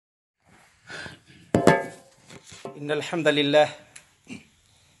إن الحمد لله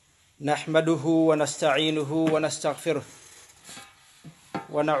نحمده ونستعينه ونستغفره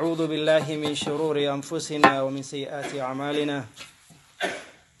ونعوذ بالله من شرور أنفسنا ومن سيئات أعمالنا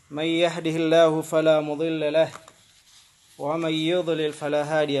من يهده الله فلا مضل له ومن يضلل فلا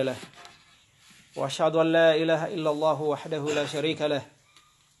هادي له وأشهد أن لا إله إلا الله وحده لا شريك له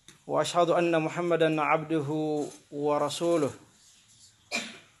وأشهد أن محمدا عبده ورسوله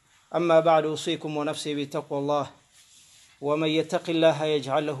أما بعد أوصيكم ونفسي بتقوى الله ومن يتق الله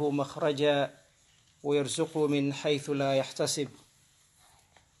يجعل له مخرجا ويرزقه من حيث لا يحتسب.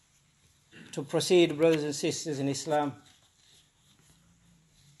 To proceed, brothers and sisters in Islam,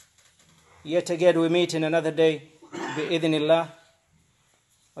 yet again we meet in another day, bi'idhnillah.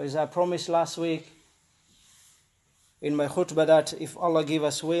 As I promised last week in my khutbah that if Allah give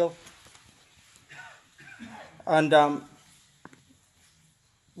us will, and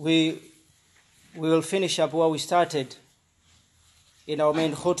we will finish up where we started in our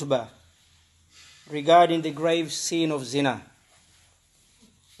main khutbah regarding the grave sin of zina.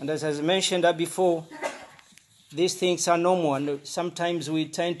 And as I mentioned that before, these things are normal, and sometimes we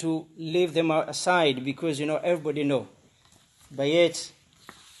tend to leave them aside because everybody know. But yet,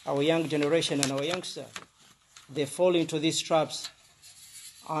 our young generation and our youngster, they fall into these traps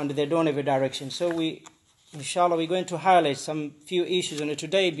and they don't have a direction. So inshallah, we're going to highlight some few issues on it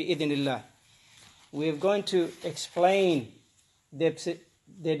today, bi'idhnillah. We're going to explain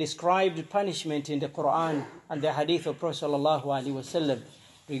the described punishment in the Quran and the hadith of Prophet sallallahu alaihi wasallam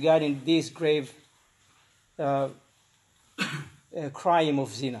regarding this grave crime of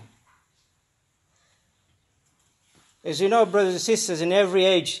zina. As you know, brothers and sisters, in every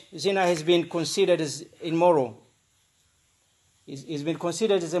age, zina has been considered as immoral. It's been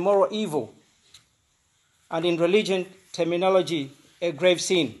considered as a moral evil. And in religion terminology, a grave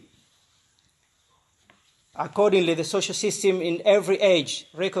sin. Accordingly, the social system in every age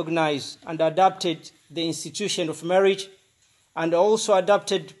recognized and adopted the institution of marriage and also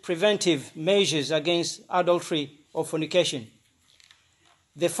adopted preventive measures against adultery or fornication.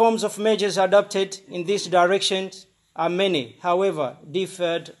 The forms of measures adopted in this direction are many, however,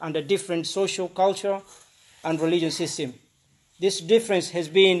 differed under different social, cultural, and religious system. This difference has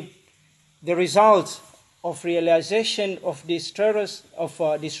been the result of realization of this terrors of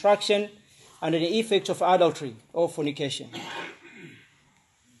destruction and the effect of adultery or fornication.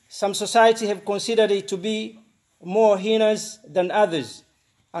 Some societies have considered it to be more heinous than others,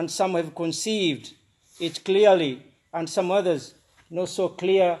 and some have conceived it clearly, and some others not so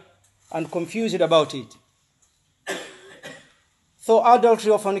clear and confused about it. Though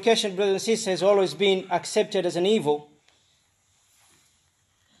adultery or fornication, brothers and sisters, has always been accepted as an evil,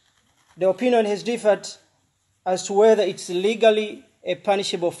 the opinion has differed as to whether it's legally a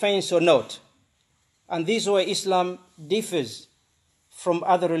punishable offense or not. And this is where Islam differs from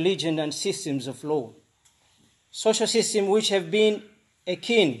other religions and systems of law. Social systems which have been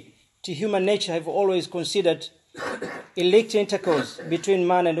akin to human nature have always considered illicit intercourse between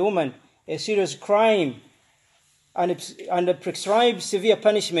man and woman a serious crime and prescribed severe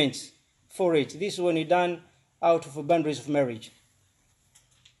punishments for it. This is when it's done out of the boundaries of marriage.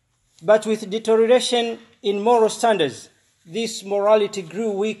 But with deterioration in moral standards, this morality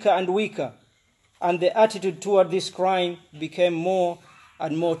grew weaker and weaker, and the attitude toward this crime became more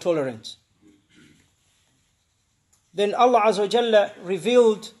and more tolerant. Then Allah Azza wa Jalla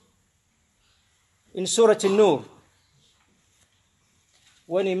revealed in Surah An-Nur,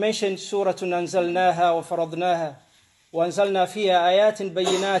 when He mentioned Surah Anzalnaha wa Faradnaha wa Anzalna fiha ayatin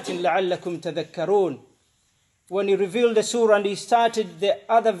bayyinatin la'allakum tadhakkarun. When He revealed the surah and He started the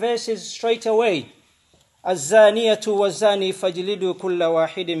other verses straight away, الزانية والزاني فاجلدوا كل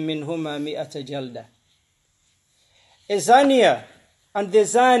واحد منهما 100 جلدة. A zaniya and the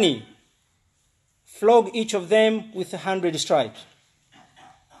zani, flog each of them with 100 stripes.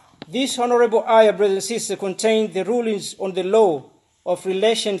 This honorable ayah, brothers and sisters, contains the rulings on the law of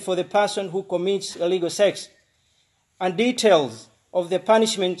relation for the person who commits illegal sex and details of the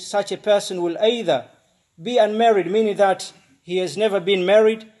punishment such a person will either be unmarried, meaning that he has never been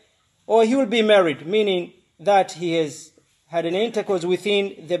married, or he will be married, meaning that he has had an intercourse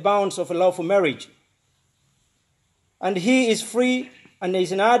within the bounds of a lawful marriage. And he is free and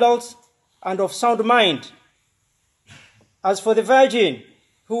is an adult and of sound mind. As for the virgin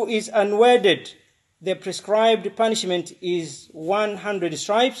who is unwedded, the prescribed punishment is 100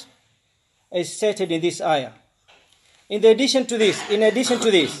 stripes, as stated in this ayah. In addition to this,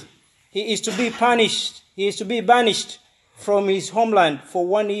 he is to be punished, he is to be banished from his homeland for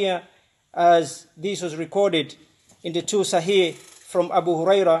 1 year, as this was recorded in the two Sahih from Abu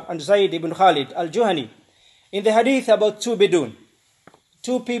Huraira and Zayd ibn Khalid al-Juhani. In the hadith about two bidun,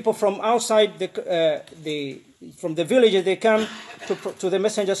 two people from outside from the villages, they come to the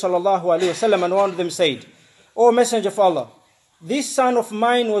Messenger sallallahu alaihi wasallam, and one of them said, "O Messenger of Allah, this son of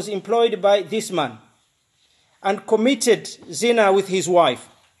mine was employed by this man and committed zina with his wife.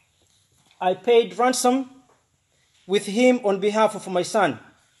 I paid ransom with him on behalf of my son,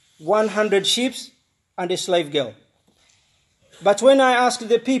 100 sheep and a slave girl. But when I asked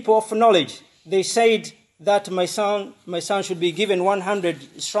the people of knowledge, they said that my son should be given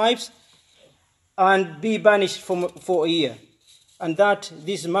 100 stripes and be banished for a year, and that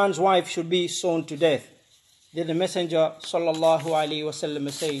this man's wife should be stoned to death." Then the Messenger sallallahu alaihi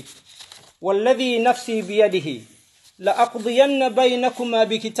wasallam said, "Walladhi nafsi biyadihi لأقضين بينكما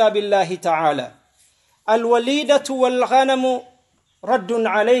بكتاب الله تعالى الوليدة والغنم رد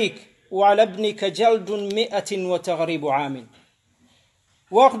عليك وعلى ابنك جلد 100 وتغريب عام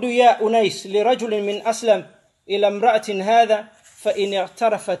واخذ يا أنيس لرجل من أسلم إلى امرأة هذا فإن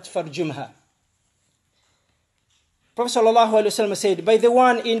اعترفت فارجمها." Prophet sallallahu alaihi wasallam said, "By the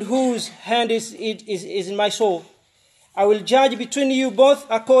one in whose hand is in my soul, I will judge between you both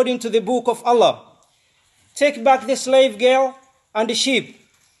according to the book of Allah. Take back the slave girl and the sheep,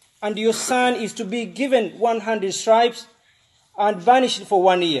 and your son is to be given 100 stripes and banished for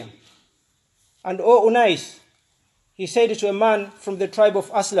 1 year. And O Unais," he said to a man from the tribe of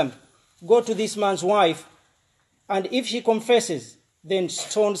Aslam, "Go to this man's wife, and if she confesses, then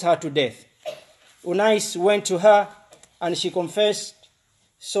stones her to death." Unais went to her, and she confessed,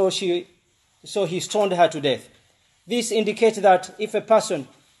 so he stoned her to death. This indicates that if a person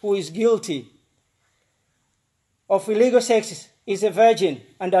who is guilty of illegal sex is a virgin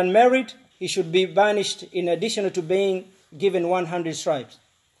and unmarried, he should be banished in addition to being given 100 stripes.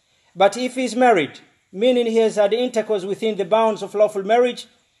 But if he is married, meaning he has had intercourse within the bounds of lawful marriage,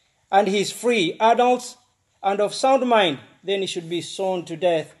 and he is free, adult, and of sound mind, then he should be stoned to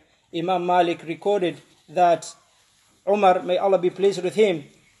death. Imam Malik recorded that Umar, may Allah be pleased with him,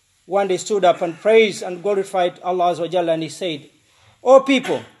 one day stood up and praised and glorified Allah Azza wa Jalla, and he said, "O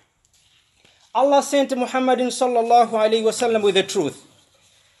people, Allah sent Muhammadin sallallahu alaihi wasallam with the truth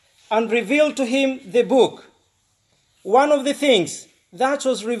and revealed to him the book. One of the things that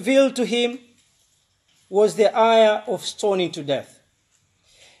was revealed to him was the ayah of stoning to death,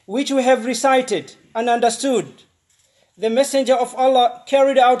 which we have recited and understood. The Messenger of Allah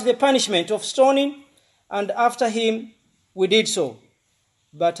carried out the punishment of stoning, and after him we did so.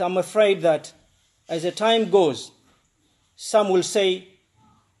 But I'm afraid that as the time goes, some will say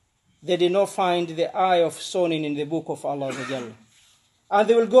they did not find the eye of stoning in the book of Allah, and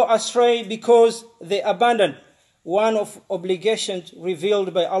they will go astray because they abandon one of obligations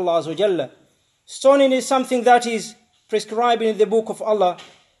revealed by Allah. Stoning is something that is prescribed in the book of Allah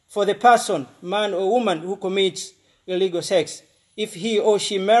for the person, man or woman, who commits illegal sex. If he or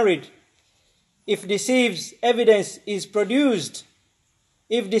she married, if deceives evidence is produced,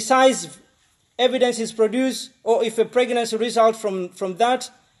 if decisive evidence is produced, or if a pregnancy results from that,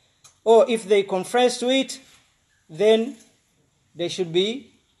 or if they confess to it, then they should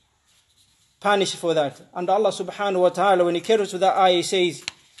be punished for that. And Allah subhanahu wa ta'ala, when he carries to that ayah, he says,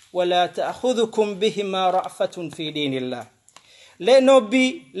 وَلَا تَأْخُذُكُمْ بِهِمَا رَأْفَةٌ فِي دِينِ اللَّهِ. Let no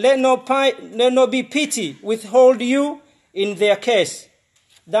be pity withhold you in their case.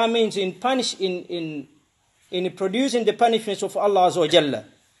 That means in producing the punishments of Allah Azza wa Jalla.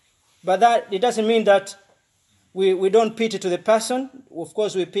 But that it doesn't mean that we don't pity to the person. Of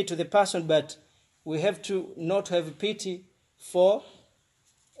course we pity to the person, but we have to not have pity for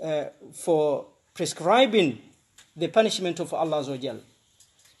prescribing the punishment of Allah Azza wa Jalla.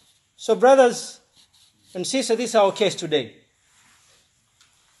 So brothers and sisters, this is our case today.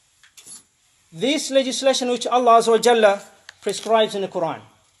 This legislation which Allah Azza wa Jalla prescribes in the Quran,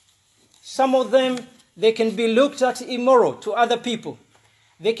 some of them, they can be looked at immoral to other people.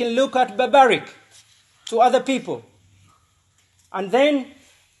 They can look at barbaric to other people. And then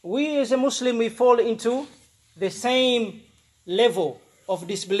we as a Muslim, we fall into the same level of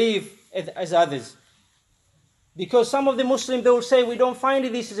disbelief as others. Because some of the Muslims, they will say, we don't find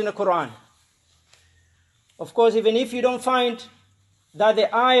this in the Quran. Of course, even if you don't find that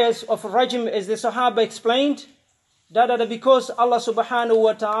the ayahs of Rajm, as the Sahaba explained, that because Allah subhanahu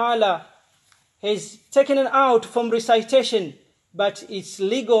wa ta'ala has taken it out from recitation, but its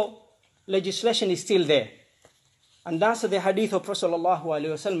legal legislation is still there. And that's the hadith of Prophet sallallahu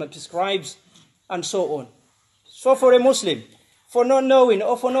alaihi wasallam prescribes, and so on. So for a Muslim, for not knowing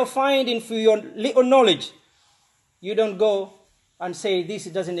or for not finding for your little knowledge, you don't go and say this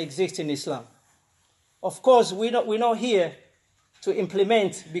doesn't exist in Islam. Of course, we're not here to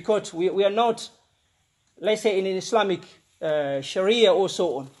implement, because we are not let's say in an Islamic Sharia or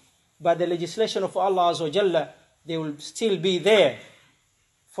so on. But the legislation of Allah Azza wa Jalla, they will still be there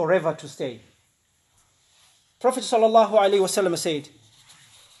forever to stay. Prophet sallallahu alaihi wasallam said,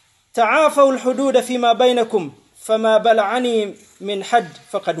 تعافوا الحدود فيما بينكم فما بلعني من حد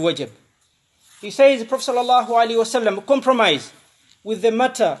فقد وجب. He says, Prophet sallallahu alaihi wasallam, compromise with the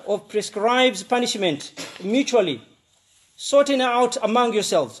matter of prescribed punishment mutually, sorting out among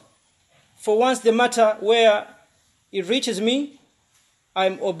yourselves. For once the matter where it reaches me,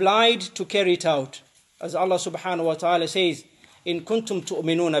 I'm obliged to carry it out. As Allah subhanahu wa ta'ala says, in kuntum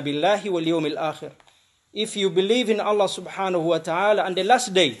tu'minuna billahi wal yawmil akhir. If you believe in Allah subhanahu wa ta'ala and the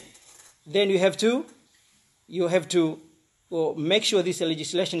last day, then you have to make sure this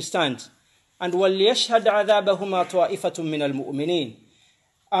legislation stands. And وَلْيَشْهَدْ عَذَابَهُمَا طَائِفَةٌ مِّنَ الْمُؤْمِنِينَ.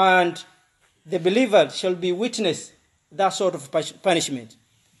 And the believer shall be witness that sort of punishment.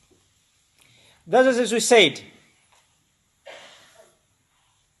 Brothers, as we said,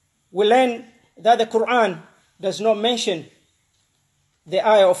 we learn that the Quran does not mention the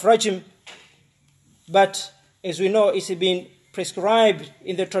ayah of Rajm, but as we know, it's been prescribed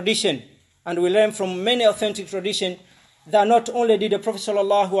in the tradition, and we learn from many authentic traditions that not only did the Prophet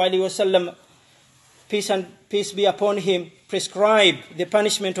sallallahu alaihi wasallam, peace be upon him, prescribe the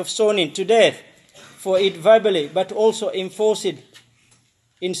punishment of stoning to death for it verbally, but also enforce it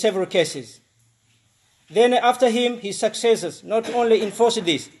in several cases. Then after him, his successors not only enforced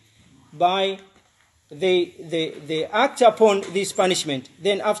this, by they act upon this punishment.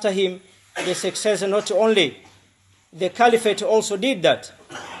 Then after him, the successor, not only the caliphate also did that.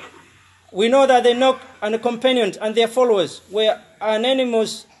 We know that the Enoch and the companions and their followers were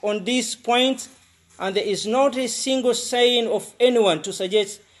unanimous on this point, and there is not a single saying of anyone to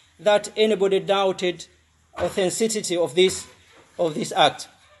suggest that anybody doubted authenticity of this act.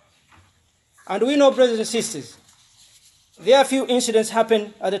 And we know, brothers and sisters, there are a few incidents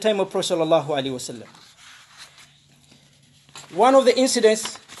happened at the time of Prophet sallallahu alaihi wasallam. One of the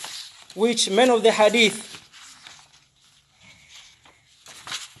incidents which men of the hadith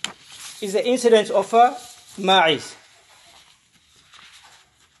is the incident of Ma'iz.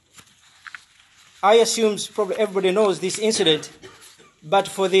 I assume probably everybody knows this incident, but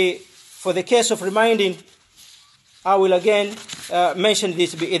for the case of reminding, I will again mention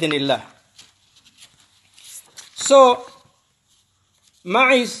this bi-idhnillah. So,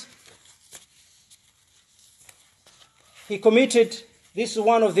 Ma'iz, he committed, this is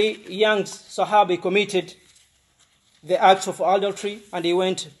one of the young Sahabi committed the acts of adultery, and he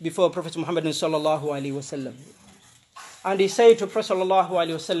went before Prophet Muhammad sallallahu alaihi wasallam. And he said to Prophet sallallahu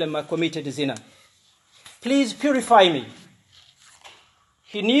alaihi wasallam, I committed zina. Please purify me.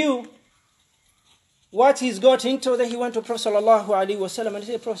 He knew what he's got into, that he went to Prophet sallallahu alaihi wasallam and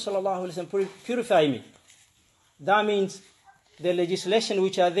he said, Prophet sallallahu alaihi wasallam, purify me. That means the legislation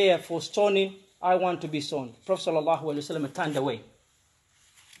which are there for stoning, I want to be stoned. Prophet sallallahu alaihi wasallam turned away.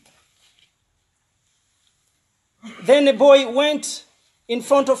 Then the boy went in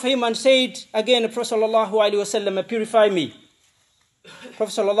front of him and said again, Prophet sallallahu alaihi wasallam, purify me.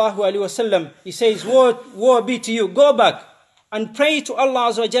 Prophet sallallahu alaihi wasallam, he says, woe be to you, go back and pray to Allah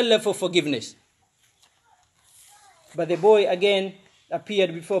Azza wa Jalla for forgiveness. But the boy again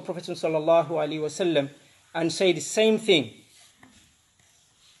appeared before Prophet sallallahu alaihi wasallam and said the same thing.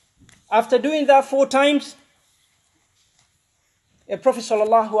 After doing that 4 times, the Prophet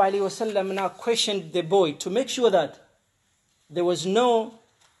sallallahu alaihi wasallam now questioned the boy to make sure that there was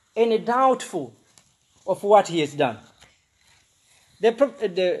any doubtful of what he has done. The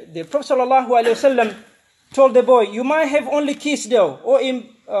Prophet sallallahu alaihi wasallam told the boy, you might have only kissed her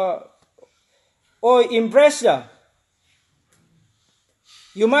or embraced her.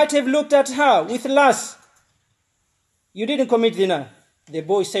 You might have looked at her with lust. You didn't commit zina. The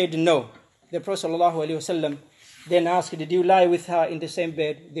boy said no. The Prophet sallallahu alaihi wasallam then asked, did you lie with her in the same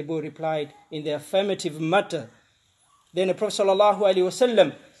bed? The boy replied, in the affirmative matter. Then the Prophet sallallahu alaihi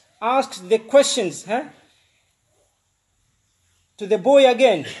wasallam asked the questions to the boy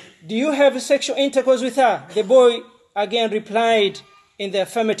again. Do you have sexual intercourse with her? The boy again replied in the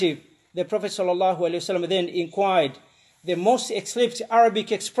affirmative. The Prophet sallallahu alaihi wasallam then inquired the most explicit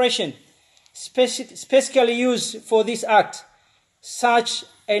Arabic expression specifically used for this act. Such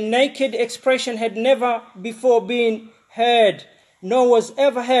a naked expression had never before been heard, nor was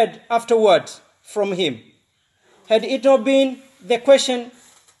ever heard afterwards from him. Had it not been the question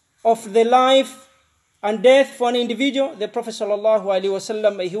of the life and death for an individual, the Prophet sallallahu alaihi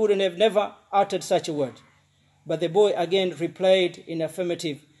wasallam, he wouldn't have never uttered such a word. But the boy again replied in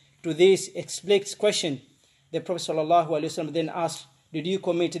affirmative to this explicit question. The Prophet sallallahu alaihi wasallam then asked, did you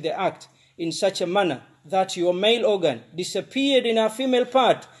commit the act in such a manner that your male organ disappeared in a female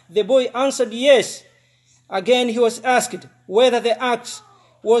part? The boy answered yes. Again he was asked whether the act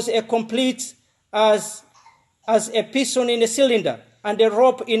was a complete as a piston in a cylinder and a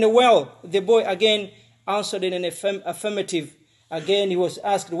rope in a well. The boy again answered in an affirmative. Again he was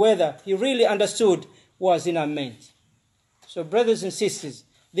asked whether he really understood what zina meant. So brothers and sisters,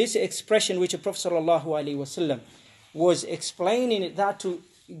 this expression which the Prophet ﷺ was explaining, that to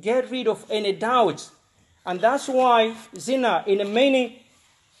get rid of any doubt. And that's why zina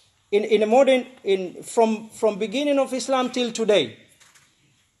from beginning of Islam till today,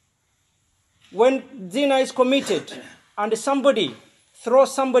 when zina is committed and somebody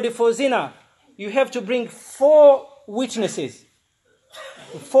throws somebody for zina, you have to bring 4 witnesses,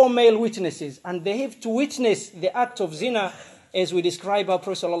 4 male witnesses, and they have to witness the act of zina as we describe how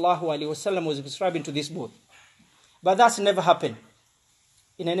Prophet ﷺ was describing to this boy. But that's never happened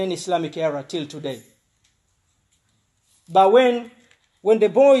in any Islamic era till today. But when the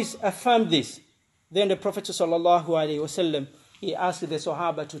boys affirmed this, then the Prophet ﷺ, he asked the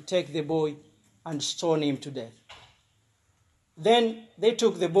Sahaba to take the boy and stone him to death. Then they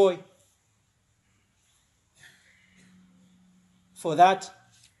took the boy for that.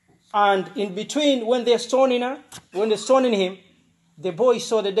 And in between, when they're stoning him, the boy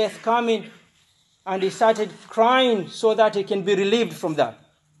saw the death coming and he started crying so that he can be relieved from that.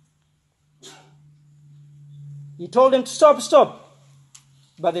 He told them to stop.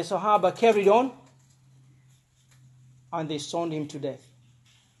 But the Sahaba carried on and they stoned him to death.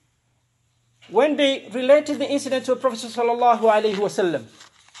 When they related the incident to the Prophet ﷺ,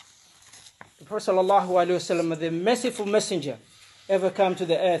 the Prophet ﷺ, the merciful messenger, ever come to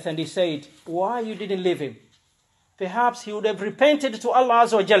the earth, and he said, why you didn't leave him? Perhaps he would have repented to Allah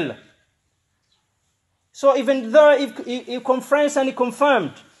Azza wa Jalla. So even though he confessed and he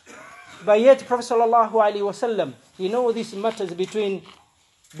confirmed, but yet Prophet ﷺ, he knows these matters between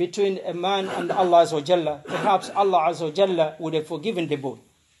a man and Allah Azza wa Jalla. Perhaps Allah Azza wa Jalla would have forgiven the boy.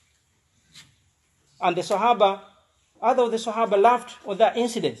 And the Sahaba, other of the Sahaba laughed at that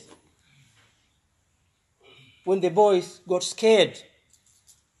incident. When the boys got scared,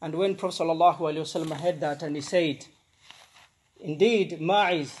 and when Prophet ﷺ heard that, and he said, indeed,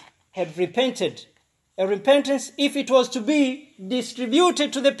 Ma'iz had repented. A repentance, if it was to be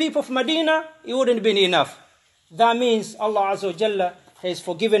distributed to the people of Medina, it wouldn't have been enough. That means Allah Azza wa Jalla has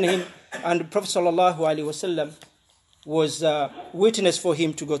forgiven him, and Prophet ﷺ was witness for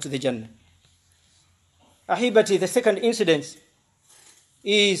him to go to the Jannah. Ahibati, the second incident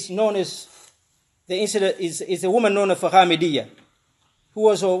is known as, the incident is a woman known as Ghamidiyya, who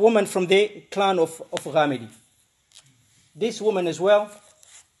was a woman from the clan of Ghamidi. This woman as well,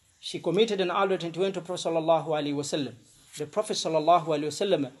 she committed an adultery and went to Prophet ﷺ. The Prophet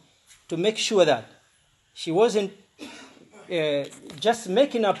ﷺ, to make sure that she wasn't just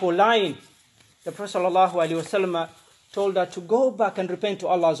making up or lying, the Prophet ﷺ told her to go back and repent to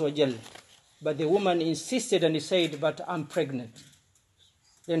Allah Azza wa Jalla. But the woman insisted and he said, but I'm pregnant.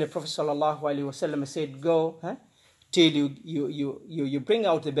 Then the Prophet ﷺ said, go till you bring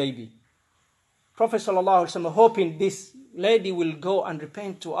out the baby. Prophet ﷺ, hoping this lady will go and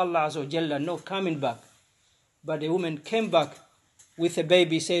repent to Allah Azza wa Jalla, no coming back. But the woman came back with a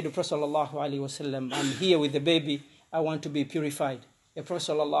baby, said to Prophet ﷺ, I'm here with the baby, I want to be purified. The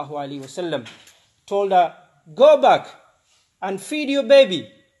Prophet ﷺ told her, go back and feed your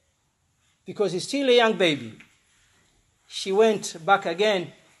baby, because he's still a young baby. She went back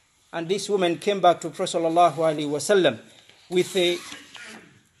again, and this woman came back to Prophet ﷺ with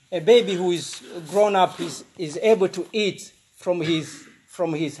a baby who is grown up, is able to eat from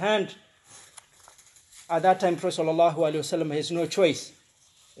his hand. At that time, Prophet ﷺ has no choice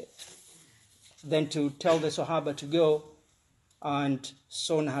than to tell the Sahaba to go and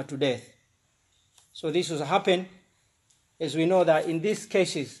stone her to death. So this was happen, as we know that in these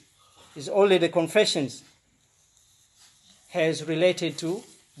cases, is only the confessions has related to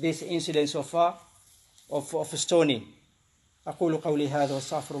this incidence of stoning. أقول قولي هذا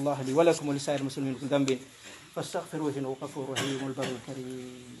واستغفر الله لي ولكم ولسائر المسلمين من ذنب فاستغفروه إنه غفور رحيم البر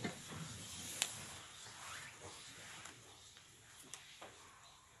الكريم.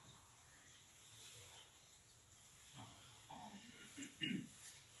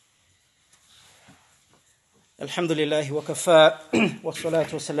 الحمد لله وكفى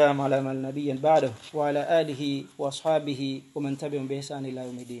والصلاة والسلام على من نبي بعده وعلى آله وأصحابه ومن تبعهم بإحسان إلى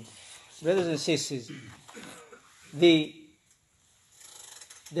يوم الدين. Brothers and sisters, the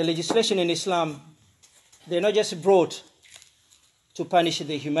legislation in Islam, they're not just brought to punish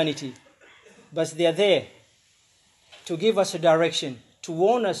the humanity, but they are there to give us a direction, to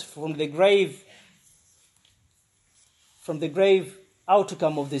warn us from the grave from the grave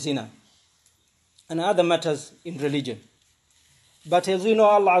outcome of the zina and other matters in religion. But as we know,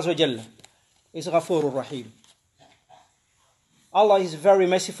 Allah Azza wa Jalla is Ghafurur Rahim. Allah is very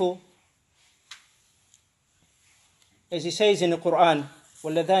merciful. As He says in the Quran,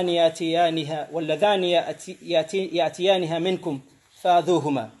 وَالَّذَانِ يَأْتِيَانِهَا مِنْكُمْ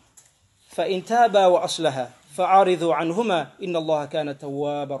فَآذُوهُمَا فَإِنْ تَابَا وَأَصْلَحَا فَأَعْرِضُوا عَنْهُمَا إِنَّ اللَّهَ كَانَ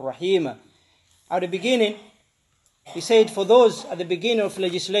تَوَّابًا رَحِيمًا. At the beginning, He said, for those at the beginning of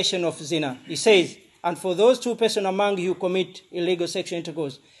legislation of zina, He says, and for those two persons among you who commit illegal sexual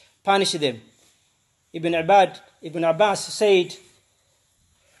intercourse, punish them. Ibn Abbas said,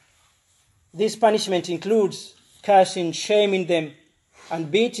 this punishment includes cursing, shaming them,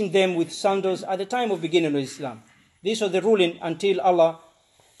 and beating them with sandals at the time of beginning of Islam. This was the ruling until Allah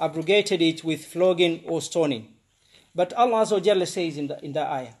abrogated it with flogging or stoning. But Allah Azza wa Jalla says in the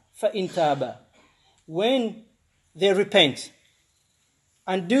ayah, فَإِن تَابَا, when they repent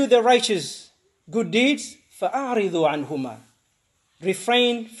and do the righteous good deeds, فَأَعْرِضُوا عَنْهُمَا,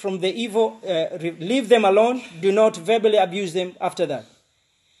 refrain from the evil, leave them alone, do not verbally abuse them after that.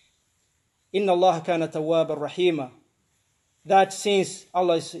 إِنَّ اللَّهَ كَانَ تَوَّابًا رَحِيمًا. That since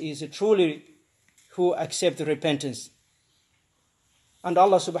Allah is truly who accepts repentance. And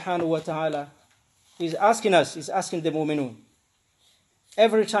Allah subhanahu wa ta'ala is asking us, is asking the mu'minun,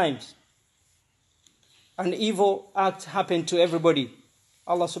 every time an evil act happened to everybody,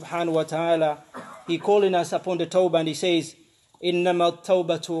 Allah subhanahu wa ta'ala, He calling us upon the tawbah, and He says, إِنَّمَا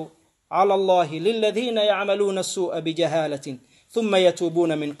التَّوْبَةُ عَلَى اللَّهِ لِلَّذِينَ يَعْمَلُونَ السُّوءَ بِجَهَالَةٍ ثُمَّ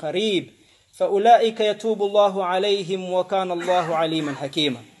يَتُوبُونَ مِنْ قَرِيبٍ فَأُولَٰئِكَ يَتُوبُ اللَّهُ عَلَيْهِمْ وَكَانَ اللَّهُ عَلِيمًا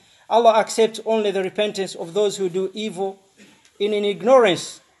حَكِيمًا. Allah accepts only the repentance of those who do evil in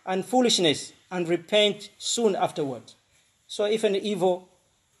ignorance and foolishness and repent soon afterwards. So if an evil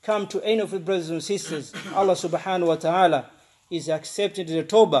come to any of the brothers and sisters, Allah subhanahu wa ta'ala is accepting the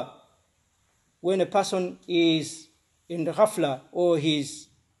tawbah when a person is in the ghafla or he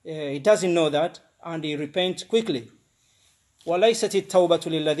doesn't know that, and he repents quickly. وَلَيْسَتِ التَّوْبَةُ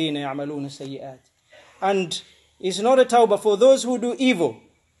لِلَّذِينَ يَعْمَلُونَ السَّيِّئَاتِ. And it's not a tawbah for those who do evil.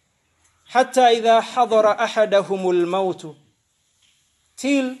 حَتَّى إِذَا حَضَرَ أَحَدَهُمُ الْمَوْتُ,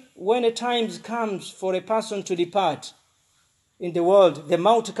 till when a time comes for a person to depart in the world, the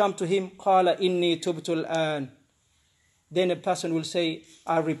maut come to him, قَالَ إِنِّي تُبْتُ الْآنِ, then a person will say,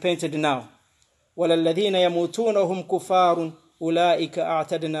 I repented now. وَلَلَّذِينَ يَمُوتُونَ هُمْ كُفَارٌ أُولَٰئِكَ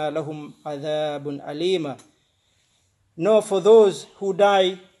أَعْتَدْنَا لَهُمْ عَذَابٌ أَلِيمًا. No, for those who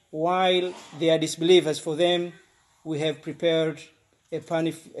die while they are disbelievers, for them we have prepared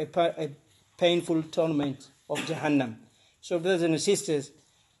a painful torment of Jahannam. So brothers and sisters,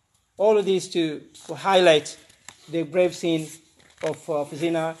 all of these to highlight the grave sin of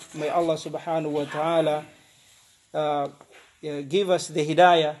zina. May Allah subhanahu wa ta'ala give us the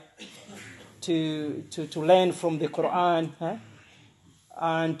hidayah to learn from the Quran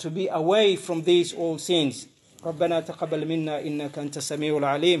and to be away from these all sins. ربنا تقبل منا إنك أنت السميع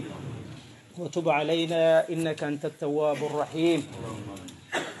العليم وتب علينا إنك أنت التواب الرحيم.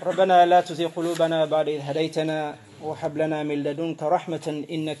 ربنا لا تزغ قلوبنا بعد إذ هديتنا وهب لنا من لدنك رحمة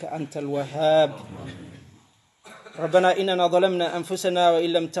إنك أنت الوهاب. ربنا إننا ظلمنا أنفسنا وإن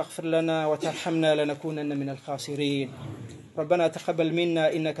لم تغفر لنا وترحمنا لنكونن من الخاسرين. ربنا تقبل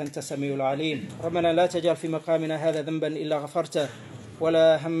منا إنك أنت السميع العليم. ربنا لا تجعل في مقامنا هذا ذنبا إلا غفرته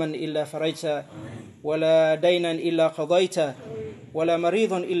ولا هما إلا فرجته ولا دينا إلا قضيته ولا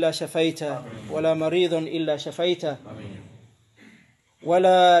مريض إلا شفيته ولا مريض إلا شفيته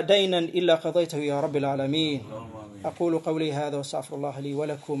ولا دينا إلا قضيته يا رب العالمين. أقول قولي هذا واستغفر الله لي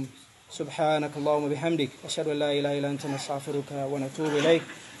ولكم. سبحانك اللهم وبحمدك أشهد أن لا إله إلا أنت نستغفرك ونتوب إليك.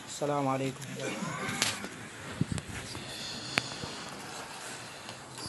 السلام عليكم.